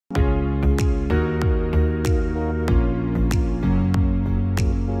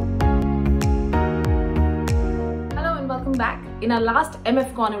In our last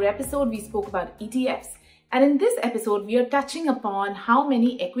MF Corner episode, we spoke about ETFs, and in this episode, we are touching upon how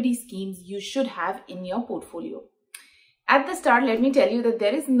many equity schemes you should have in your portfolio. At the start, let me tell you that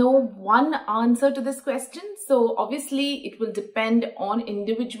there is no one answer to this question. So obviously, it will depend on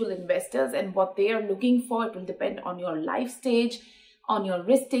individual investors and what they are looking for. It will depend on your life stage, on your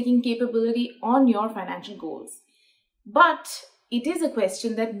risk-taking capability, on your financial goals. But it is a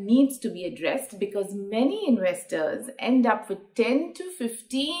question that needs to be addressed because many investors end up with 10 to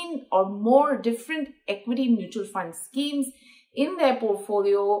 15 or more different equity mutual fund schemes in their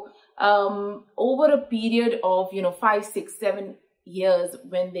portfolio over a period of 5, 6, 7 years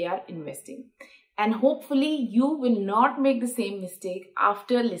when they are investing. And hopefully you will not make the same mistake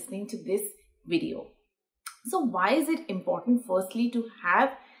after listening to this video. So why is it important firstly to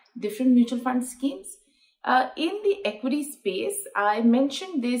have different mutual fund schemes? In the equity space, I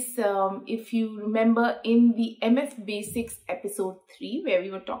mentioned this, if you remember, in the MF Basics episode 3, where we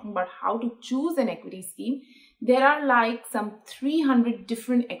were talking about how to choose an equity scheme. There are like some 300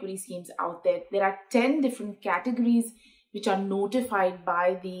 different equity schemes out there. There are 10 different categories which are notified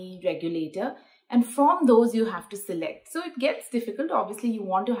by the regulator. And from those you have to select. So it gets difficult. Obviously, you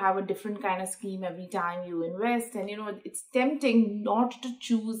want to have a different kind of scheme every time you invest. And it's tempting not to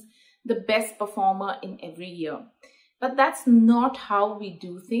choose the best performer in every year. But that's not how we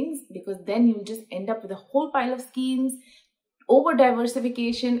do things, because then you'll just end up with a whole pile of schemes, over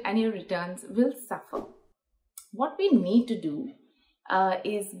diversification, and your returns will suffer. What we need to do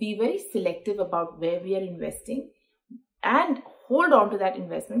is be very selective about where we are investing and hold on to that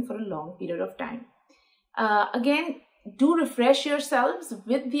investment for a long period of time. Again, do refresh yourselves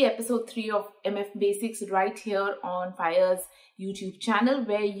with the episode 3 of MF Basics right here on FYERS YouTube channel,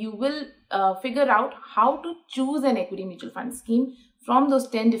 where you will figure out how to choose an equity mutual fund scheme from those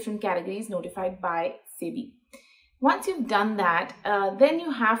 10 different categories notified by SEBI. Once you've done that, then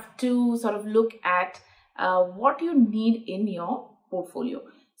you have to sort of look at what you need in your portfolio.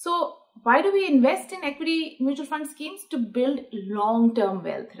 So why do we invest in equity mutual fund schemes? To build long-term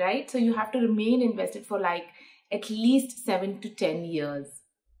wealth, right? So you have to remain invested for like at least 7 to 10 years.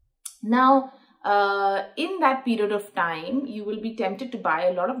 Now, in that period of time, you will be tempted to buy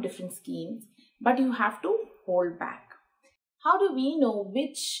a lot of different schemes, but you have to hold back. How do we know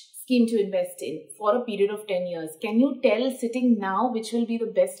which scheme to invest in for a period of 10 years? Can you tell sitting now which will be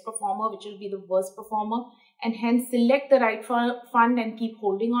the best performer, which will be the worst performer, and hence select the right fund and keep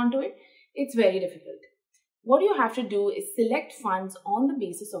holding on to it? It's very difficult. What you have to do is select funds on the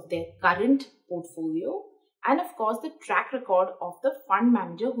basis of their current portfolio and of course the track record of the fund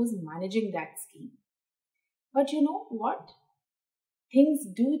manager who's managing that scheme. But you know what? Things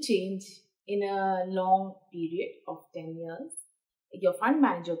do change in a long period of 10 years. Your fund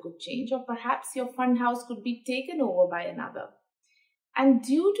manager could change, or perhaps your fund house could be taken over by another. And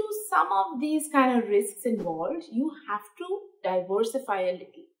due to some of these kind of risks involved, you have to diversify a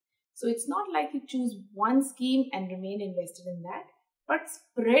little. So it's not like you choose one scheme and remain invested in that, but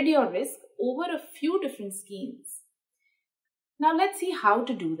spread your risk over a few different schemes. Now let's see how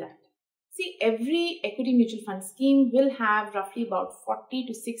to do that. See, every equity mutual fund scheme will have roughly about 40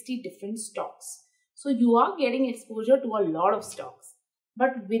 to 60 different stocks. So you are getting exposure to a lot of stocks.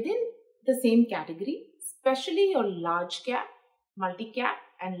 But within the same category, especially your large cap, multi-cap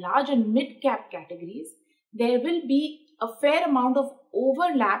and large and mid-cap categories, there will be a fair amount of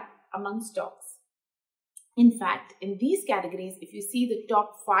overlap among stocks. In fact, in these categories, if you see the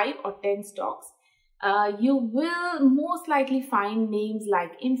top 5 or 10 stocks, you will most likely find names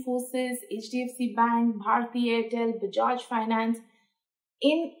like Infosys, HDFC Bank, Bharti Airtel, Bajaj Finance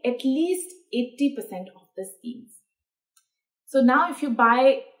in at least 80% of the schemes. So now if you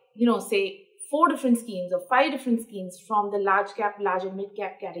buy, say 4 different schemes or 5 different schemes from the large cap, large and mid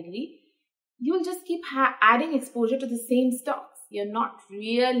cap category, you'll just keep adding exposure to the same stocks. You're not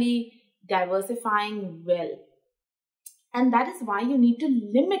really diversifying well. And that is why you need to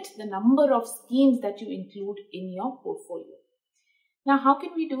limit the number of schemes that you include in your portfolio. Now, how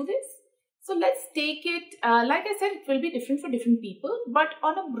can we do this? So let's take it, like I said, it will be different for different people, but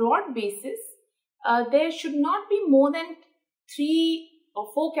on a broad basis, there should not be more than 3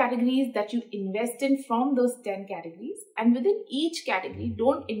 or 4 categories that you invest in from those 10 categories. And within each category,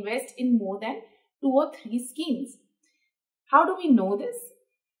 don't invest in more than 2 or 3 schemes. How do we know this?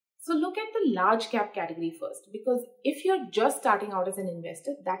 So look at the large cap category first, because if you're just starting out as an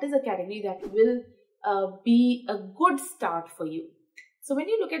investor, that is a category that will be a good start for you. So when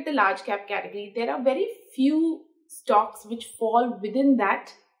you look at the large cap category, there are very few stocks which fall within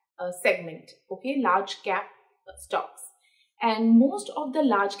that segment, okay, large cap stocks. And most of the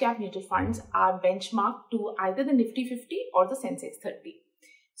large cap mutual funds are benchmarked to either the Nifty 50 or the Sensex 30.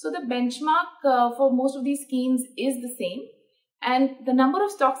 So the benchmark for most of these schemes is the same, and the number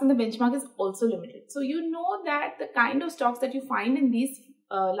of stocks in the benchmark is also limited. So you know that the kind of stocks that you find in these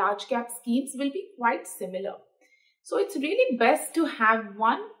large cap schemes will be quite similar. So it's really best to have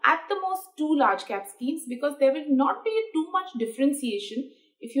one, at the most two large cap schemes, because there will not be too much differentiation.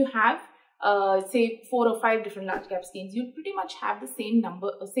 If you have say 4 or 5 different large cap schemes, you pretty much have the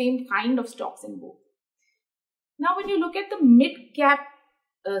same kind of stocks in both. Now when you look at the mid cap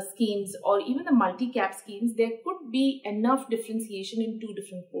schemes or even the multi-cap schemes, there could be enough differentiation in 2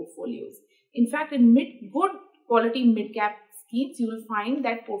 different portfolios. In fact, in good quality mid-cap schemes, you will find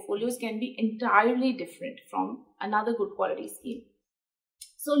that portfolios can be entirely different from another good quality scheme.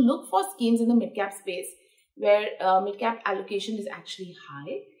 So look for schemes in the mid-cap space where mid-cap allocation is actually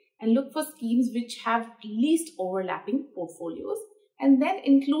high, and look for schemes which have least overlapping portfolios, and then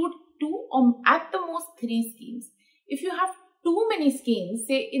include 2 or at the most 3 schemes. If you have too many schemes,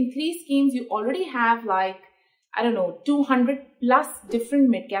 say in 3 schemes you already have like, I don't know, 200 plus different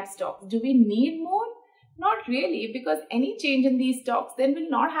mid-cap stocks. Do we need more? Not really, because any change in these stocks then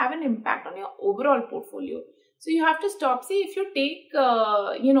will not have an impact on your overall portfolio. So you have to stop. See, if you take,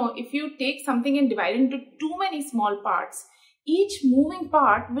 if you take something and divide it into too many small parts, each moving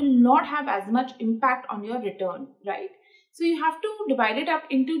part will not have as much impact on your return, right? So you have to divide it up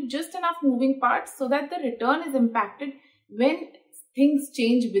into just enough moving parts so that the return is impacted when things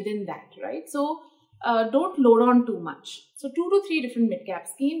change within that, right? So don't load on too much. So 2 to 3 different mid-cap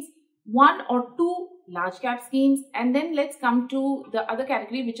schemes, 1 or 2 large cap schemes, and then let's come to the other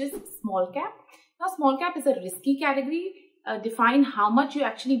category, which is small cap. Now small cap is a risky category. Define how much you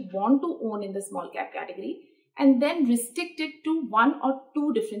actually want to own in the small cap category, and then restrict it to 1 or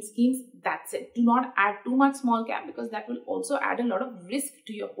 2 different schemes. That's it. Do not add too much small cap, because that will also add a lot of risk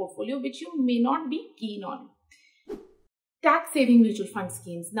to your portfolio, which you may not be keen on. Tax saving mutual fund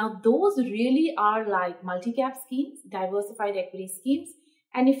schemes. Now those really are like multi-cap schemes, diversified equity schemes.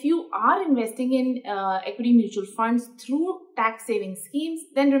 And if you are investing in equity mutual funds through tax saving schemes,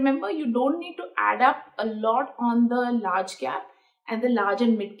 then remember, you don't need to add up a lot on the large cap and the large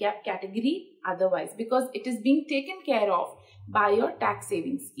and mid cap category otherwise, because it is being taken care of by your tax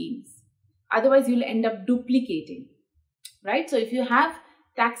saving schemes. Otherwise you'll end up duplicating, right? So if you have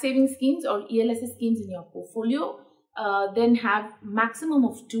tax saving schemes or ELSS schemes in your portfolio, then have maximum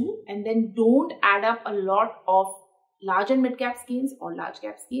of 2, and then don't add up a lot of large and mid cap schemes or large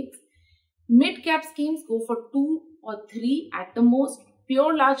cap schemes. Mid cap schemes go for 2 or 3 at the most.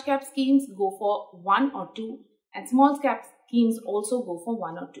 Pure large cap schemes go for 1 or 2, and small cap schemes also go for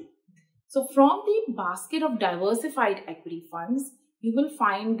 1 or 2. So from the basket of diversified equity funds, you will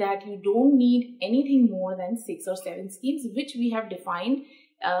find that you don't need anything more than 6 or 7 schemes, which we have defined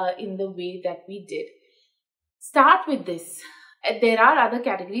in the way that we did. Start with this. There are other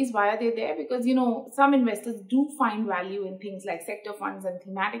categories. Why are they there? Because, some investors do find value in things like sector funds and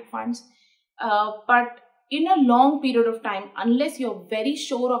thematic funds. But in a long period of time, unless you're very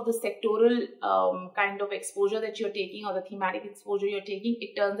sure of the sectoral kind of exposure that you're taking or the thematic exposure you're taking,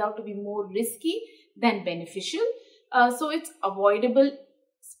 it turns out to be more risky than beneficial. So it's avoidable,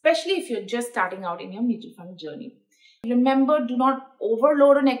 especially if you're just starting out in your mutual fund journey. Remember, do not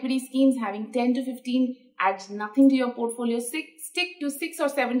overload on equity schemes. Having 10 to 15 adds nothing to your portfolio. Stick to 6 or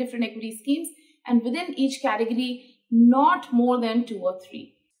 7 different equity schemes, and within each category, not more than 2 or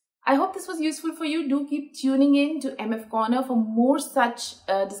 3. I hope this was useful for you. Do keep tuning in to MF Corner for more such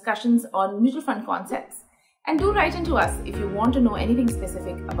discussions on mutual fund concepts. And do write into us if you want to know anything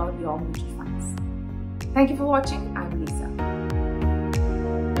specific about your mutual funds. Thank you for watching. I'm Lisa.